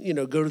used to,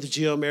 go to the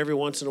gym every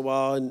once in a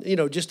while.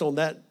 And, just on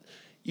that,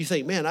 you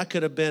think, man, I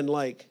could have been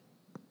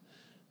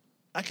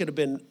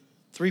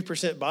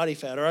 3% body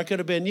fat, or I could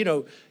have been,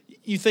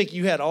 you think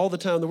you had all the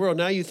time in the world.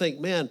 Now you think,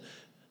 man,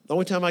 the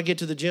only time I get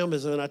to the gym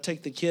is when I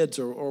take the kids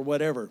or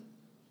whatever.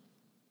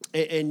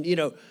 And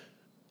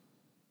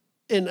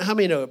how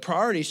many know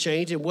priorities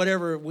change, and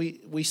whatever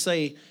we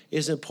say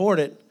is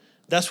important,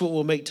 that's what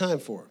we'll make time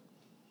for.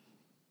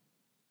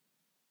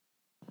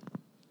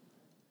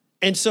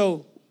 And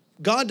so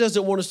God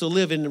doesn't want us to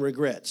live in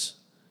regrets.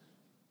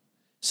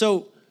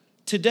 So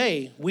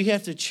today we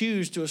have to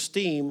choose to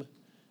esteem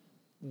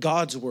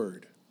God's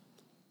word.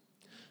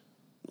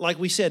 Like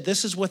we said,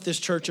 this is what this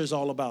church is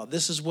all about.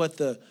 This is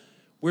what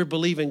we're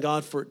believing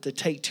God for, to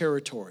take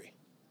territory.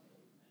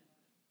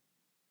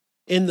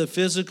 in the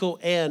physical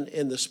and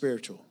in the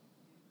spiritual.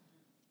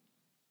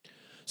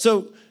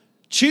 So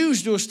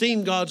choose to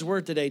esteem God's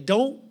word today.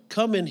 Don't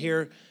come in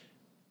here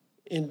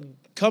and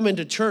come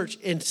into church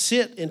and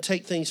sit and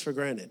take things for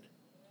granted.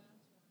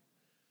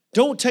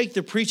 Don't take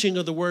the preaching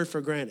of the word for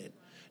granted.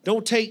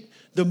 Don't take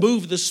the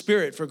move of the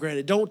Spirit for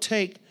granted. Don't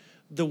take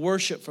the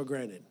worship for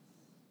granted.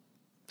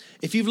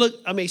 If you've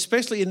looked,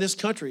 especially in this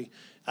country,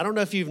 I don't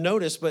know if you've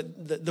noticed,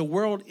 but the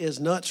world is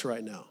nuts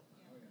right now.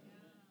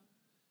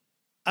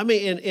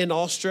 In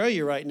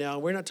Australia right now,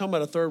 we're not talking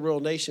about a third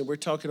world nation. We're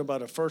talking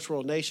about a first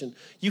world nation.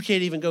 You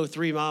can't even go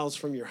 3 miles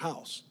from your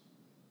house.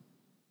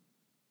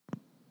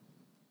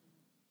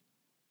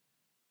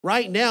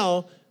 Right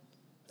now,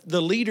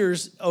 the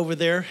leaders over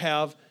there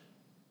have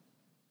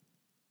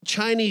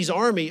Chinese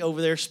army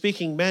over there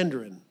speaking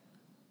Mandarin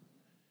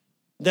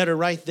that are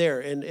right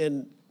there.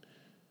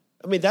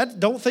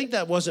 Don't think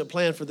that wasn't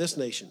planned for this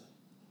nation.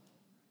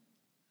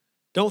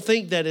 Don't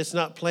think that it's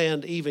not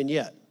planned even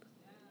yet.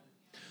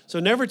 So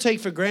never take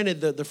for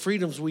granted the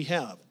freedoms we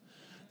have,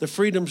 the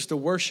freedoms to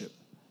worship.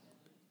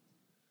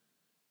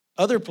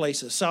 Other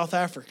places, South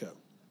Africa,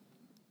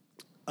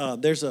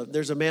 there's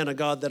a man of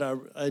God that I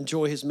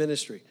enjoy his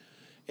ministry.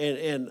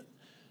 And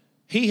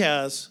he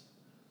has,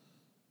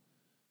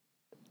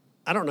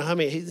 I don't know how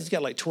many, he's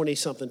got like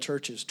 20-something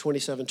churches,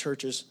 27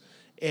 churches,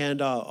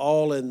 and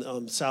all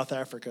in South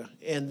Africa.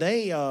 And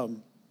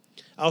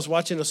I was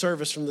watching a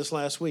service from this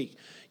last week.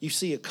 You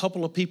see a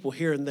couple of people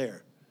here and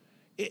there.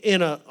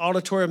 In an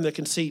auditorium that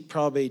can seat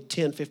probably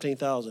 10,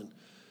 15,000,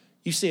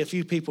 you see a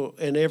few people,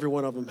 and every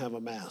one of them have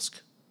a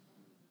mask.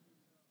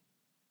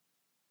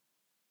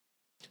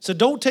 So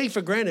don't take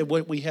for granted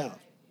what we have.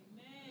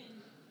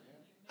 Amen.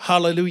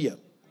 Hallelujah.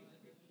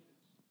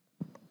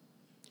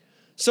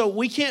 So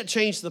we can't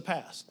change the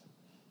past.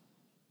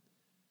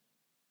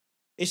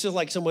 It's just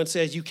like someone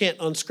says, you can't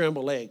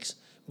unscramble eggs.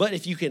 But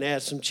if you can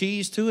add some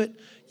cheese to it,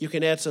 you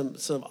can add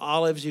some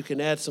olives, you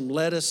can add some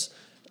lettuce,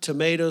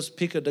 tomatoes,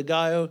 pico de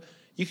gallo,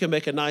 you can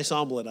make a nice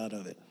omelet out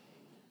of it.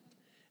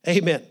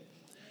 Amen.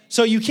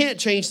 So you can't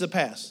change the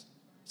past.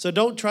 So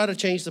don't try to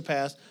change the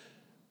past,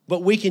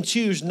 but we can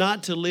choose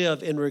not to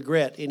live in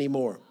regret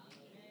anymore.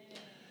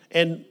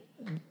 And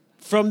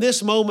from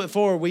this moment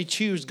forward, we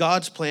choose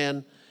God's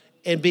plan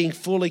and being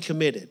fully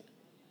committed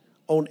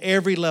on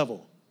every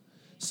level.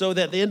 So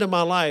that at the end of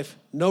my life,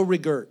 no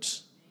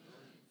regrets.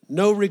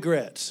 No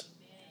regrets.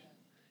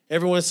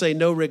 Everyone say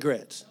no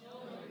regrets. No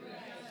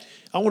regrets.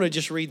 I want to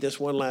just read this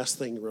one last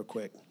thing real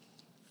quick.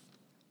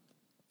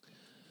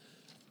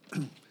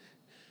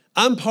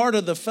 I'm part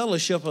of the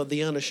fellowship of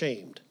the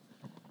unashamed.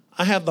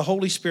 I have the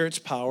Holy Spirit's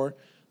power.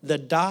 The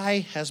die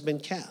has been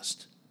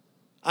cast.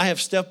 I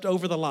have stepped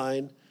over the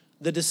line.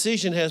 The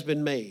decision has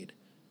been made.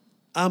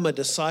 I'm a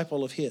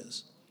disciple of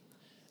His.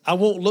 I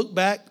won't look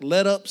back,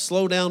 let up,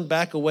 slow down,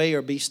 back away,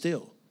 or be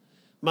still.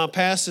 My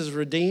past is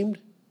redeemed.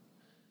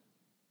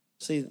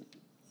 See,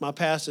 my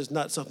past is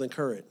not something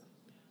current.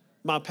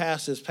 My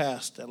past is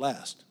past at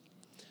last.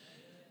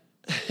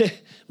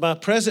 My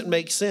present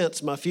makes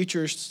sense. My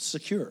future is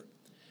secure.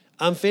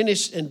 I'm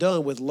finished and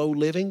done with low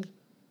living,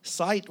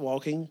 sight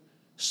walking,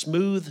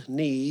 smooth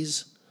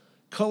knees,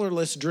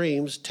 colorless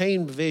dreams,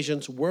 tame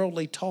visions,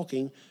 worldly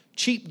talking,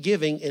 cheap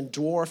giving, and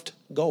dwarfed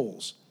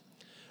goals.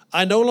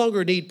 I no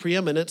longer need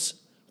preeminence,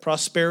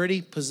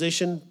 prosperity,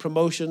 position,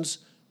 promotions,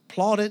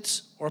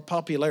 plaudits, or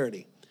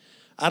popularity.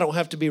 I don't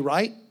have to be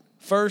right,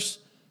 first,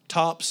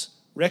 tops,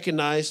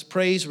 recognized,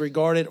 praised,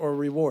 regarded, or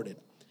rewarded.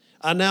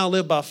 I now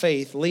live by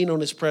faith, lean on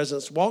His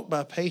presence, walk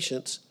by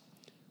patience,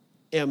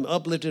 am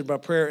uplifted by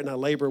prayer, and I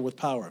labor with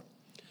power.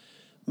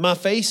 My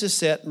face is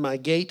set, my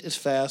gait is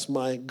fast,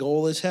 my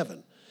goal is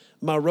heaven.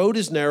 My road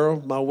is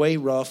narrow, my way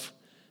rough,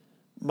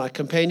 my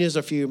companions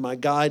are few, my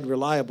guide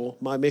reliable,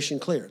 my mission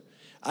clear.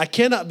 I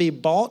cannot be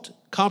bought,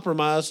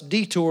 compromised,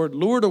 detoured,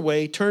 lured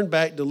away, turned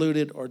back,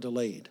 deluded, or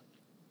delayed.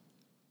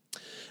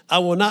 I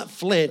will not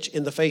flinch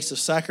in the face of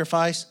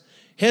sacrifice,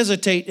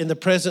 hesitate in the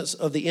presence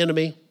of the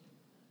enemy,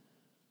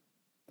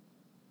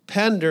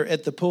 pander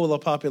at the pool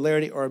of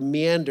popularity, or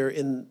meander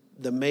in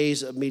the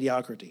maze of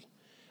mediocrity.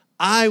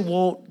 I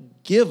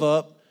won't give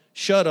up,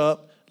 shut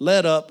up,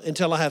 let up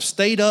until I have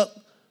stayed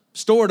up,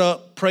 stored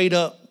up, prayed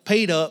up,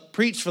 paid up,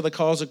 preached for the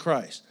cause of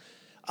Christ.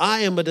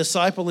 I am a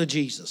disciple of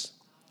Jesus.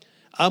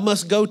 I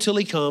must go till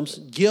He comes,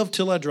 give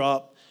till I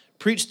drop,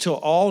 preach till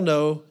all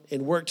know,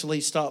 and work till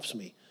He stops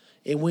me.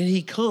 And when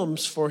He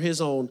comes for His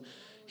own,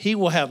 He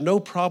will have no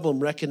problem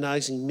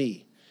recognizing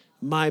me.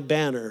 My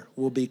banner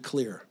will be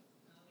clear.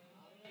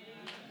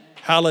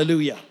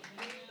 Hallelujah.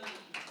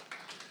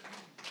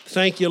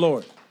 Thank you,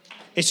 Lord.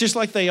 It's just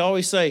like they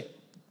always say,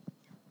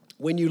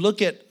 when you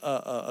look at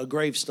a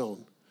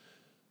gravestone,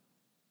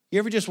 you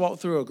ever just walk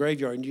through a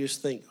graveyard and you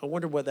just think, I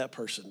wonder what that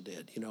person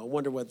did. I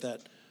wonder what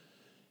that...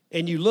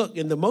 And you look,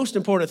 and the most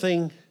important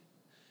thing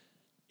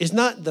is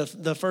not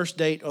the first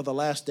date or the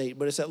last date,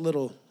 but it's that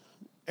little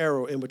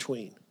arrow in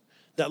between,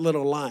 that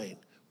little line.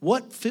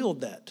 What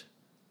filled that?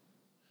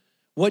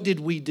 What did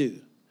we do?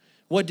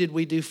 What did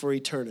we do for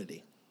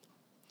eternity?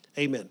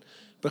 Amen.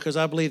 because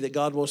I believe that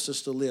God wants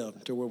us to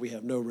live to where we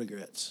have no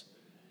regrets.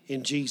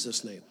 In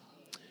Jesus' name.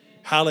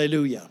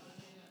 Hallelujah.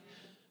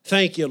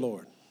 Thank you,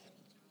 Lord.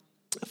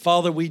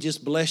 Father, we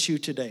just bless you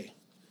today.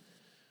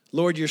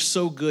 Lord, you're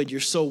so good.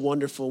 You're so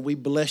wonderful. We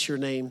bless your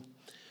name.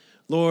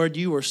 Lord,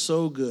 you are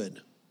so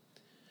good.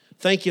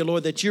 Thank you,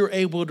 Lord, that you're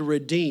able to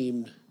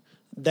redeem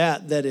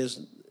that has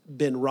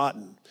been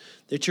rotten,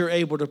 that you're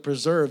able to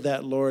preserve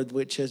that, Lord,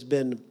 which has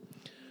been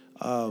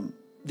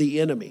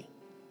the enemy.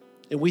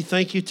 And we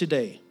thank you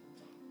today,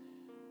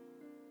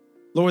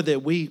 Lord,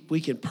 that we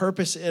can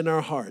purpose in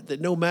our heart that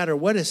no matter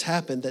what has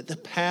happened, that the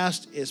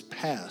past is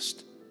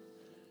past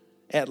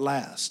at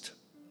last.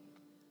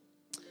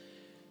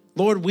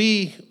 Lord,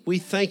 we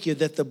thank you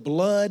that the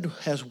blood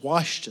has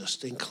washed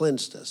us and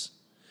cleansed us,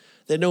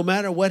 that no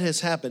matter what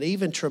has happened,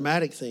 even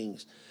traumatic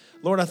things,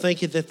 Lord, I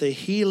thank you that the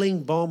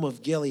healing balm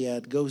of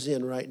Gilead goes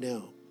in right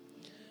now.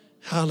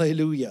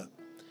 Hallelujah.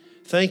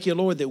 Thank you,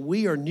 Lord, that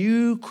we are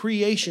new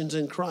creations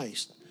in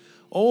Christ.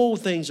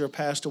 Old things are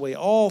passed away.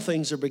 All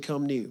things are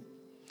become new.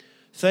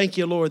 Thank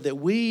you, Lord, that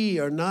we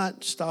are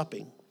not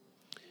stopping.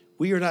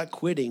 We are not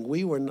quitting.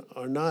 We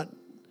are not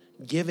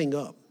giving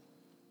up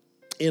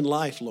in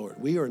life, Lord.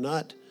 We are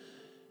not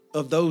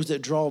of those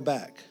that draw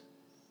back.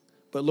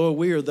 But, Lord,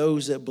 we are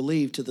those that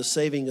believe to the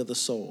saving of the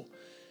soul.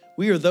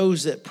 We are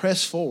those that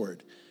press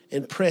forward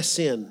and press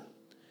in,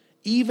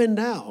 even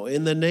now,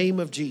 in the name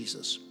of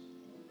Jesus.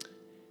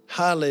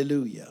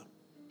 Hallelujah.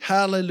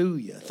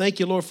 Hallelujah. Thank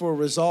you, Lord, for a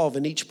resolve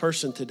in each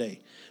person today.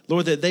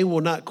 Lord, that they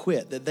will not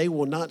quit, that they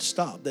will not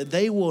stop, that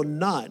they will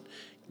not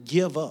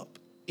give up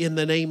in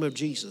the name of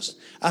Jesus.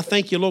 I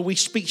thank you, Lord. We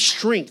speak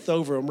strength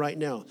over them right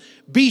now.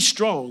 Be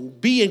strong.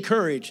 Be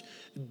encouraged.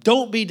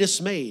 Don't be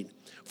dismayed,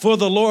 for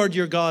the Lord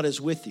your God is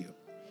with you.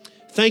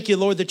 Thank you,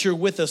 Lord, that you're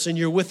with us and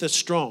you're with us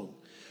strong.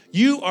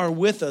 You are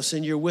with us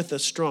and you're with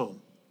us strong.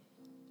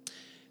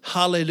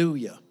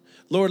 Hallelujah.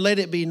 Lord, let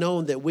it be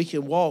known that we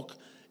can walk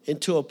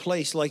into a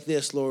place like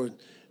this, Lord,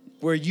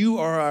 where you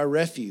are our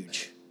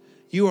refuge.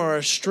 You are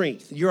our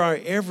strength. You're our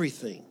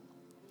everything.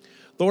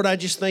 Lord, I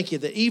just thank you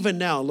that even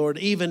now, Lord,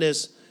 even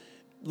as,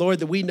 Lord,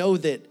 that we know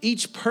that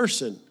each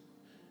person,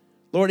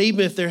 Lord,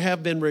 even if there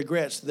have been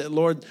regrets, that,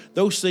 Lord,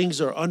 those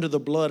things are under the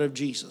blood of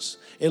Jesus.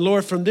 And,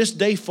 Lord, from this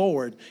day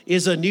forward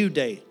is a new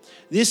day.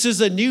 This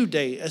is a new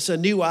day. It's a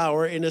new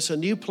hour, and it's a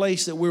new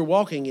place that we're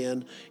walking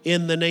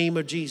in the name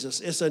of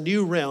Jesus. It's a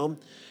new realm.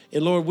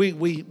 And, Lord,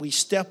 we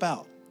step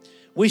out.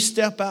 We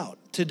step out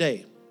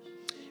today.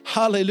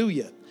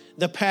 Hallelujah.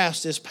 The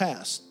past is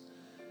past.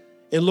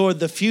 And, Lord,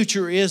 the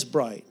future is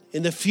bright.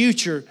 And the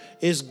future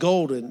is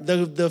golden.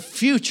 The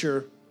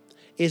future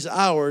is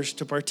ours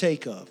to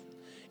partake of.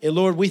 And,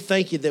 Lord, we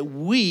thank you that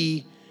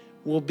we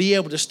will be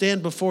able to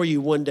stand before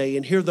you one day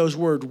and hear those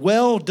words,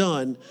 well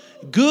done,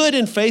 good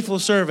and faithful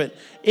servant.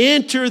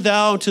 Enter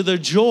thou to the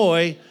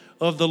joy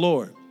of the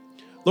Lord.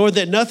 Lord,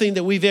 that nothing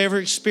that we've ever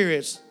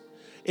experienced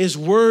is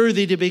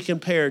worthy to be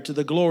compared to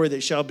the glory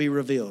that shall be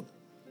revealed.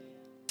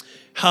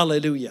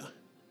 Hallelujah.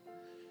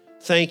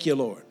 Thank you,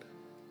 Lord.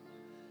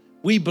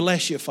 We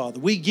bless you, Father.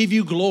 We give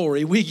you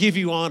glory. We give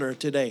you honor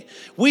today.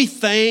 We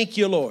thank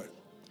you, Lord.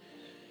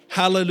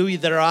 Hallelujah,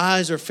 that our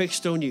eyes are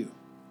fixed on you.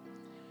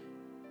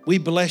 We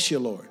bless you,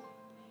 Lord.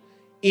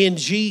 In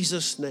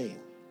Jesus' name.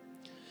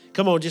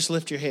 Come on, just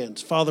lift your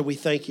hands. Father, we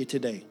thank you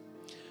today.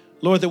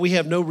 Lord, that we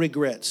have no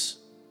regrets.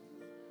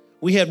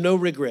 We have no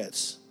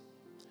regrets.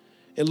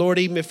 And Lord,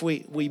 even if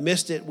we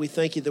missed it, we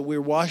thank you that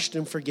we're washed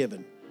and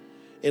forgiven.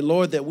 And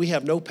Lord, that we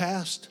have no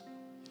past.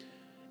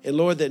 And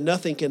Lord, that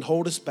nothing can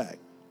hold us back.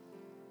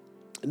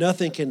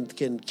 Nothing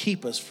can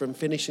keep us from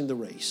finishing the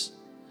race.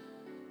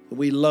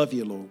 We love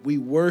you, Lord. We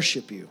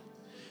worship you.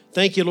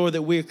 Thank you, Lord,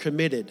 that we're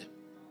committed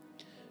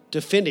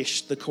to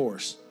finish the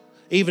course.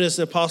 Even as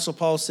the Apostle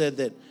Paul said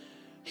that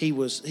he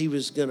was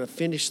going to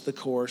finish the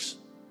course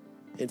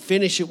and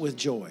finish it with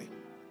joy.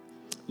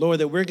 Lord,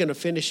 that we're going to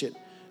finish it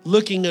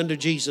looking unto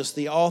Jesus,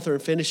 the author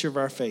and finisher of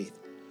our faith,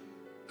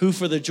 who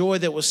for the joy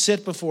that was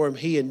set before him,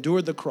 he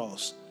endured the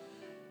cross,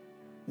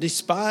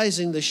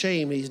 despising the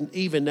shame, he's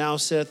even now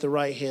set at the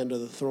right hand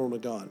of the throne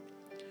of God.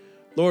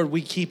 Lord,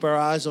 we keep our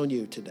eyes on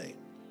you today.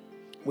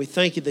 We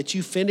thank you that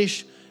you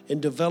finish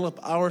and develop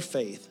our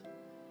faith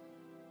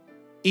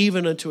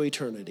even unto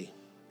eternity.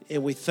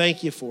 And we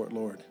thank you for it,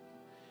 Lord,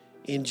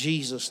 in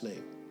Jesus'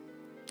 name.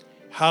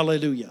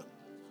 Hallelujah.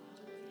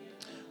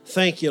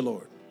 Thank you,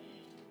 Lord.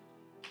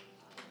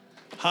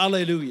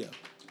 Hallelujah.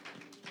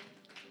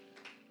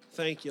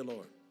 Thank you,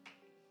 Lord.